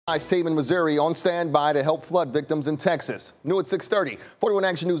Team in Missouri on standby to help flood victims in Texas. New at 6:30, 41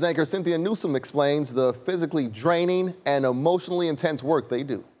 Action News anchor Cynthia Newsome explains the physically draining and emotionally intense work they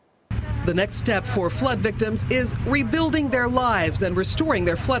do. The next step for flood victims is rebuilding their lives and restoring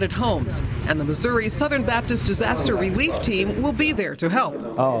their flooded homes. And the Missouri Southern Baptist Disaster Relief Team will be there to help.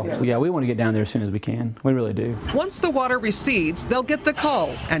 Oh, yeah, we want to get down there as soon as we can. We really do. Once the water recedes, they'll get the call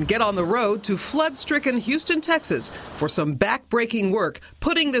and get on the road to flood-stricken Houston, Texas for some back-breaking work,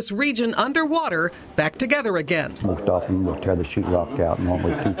 putting this region underwater back together again. Most often we'll tear the sheetrock out,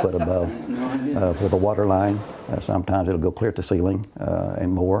 normally 2 foot above with a water line. Sometimes it'll go clear to ceiling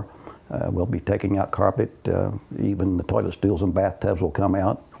and more. We'll be taking out carpet, even the toilet stools and bathtubs will come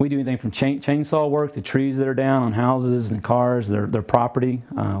out. We do anything from chainsaw work to trees that are down on houses and cars, their property.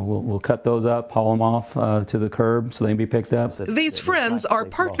 We'll cut those up, haul them off to the curb so they can be picked up. These friends are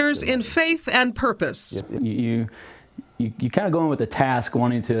partners in faith and purpose. You kind of go in with a task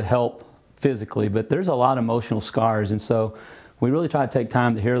wanting to help physically, but there's a lot of emotional scars, and so we really try to take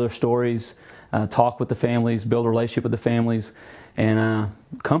time to hear their stories, talk with the families, build a relationship with the families, and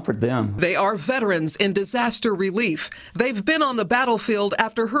comfort them. They are veterans in disaster relief. They've been on the battlefield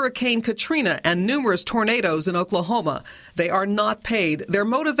after Hurricane Katrina and numerous tornadoes in Oklahoma. They are not paid. Their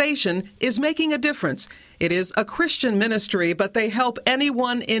motivation is making a difference. It is a Christian ministry, but they help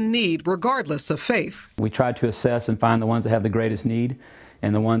anyone in need, regardless of faith. We try to assess and find the ones that have the greatest need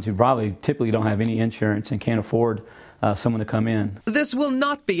and the ones who probably typically don't have any insurance and can't afford someone to come in. This will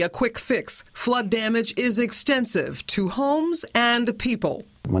not be a quick fix. Flood damage is extensive to homes and people.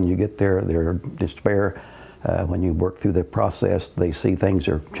 When you get there, their despair, when you work through the process, they see things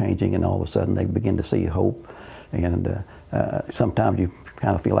are changing and all of a sudden they begin to see hope. And sometimes you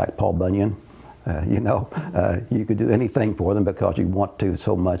kind of feel like Paul Bunyan. You could do anything for them because you want to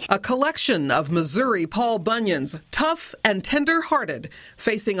so much. A collection of Missouri Paul Bunyans, tough and tender-hearted,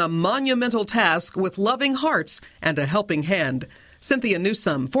 facing a monumental task with loving hearts and a helping hand. Cynthia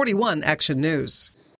Newsome, 41 Action News.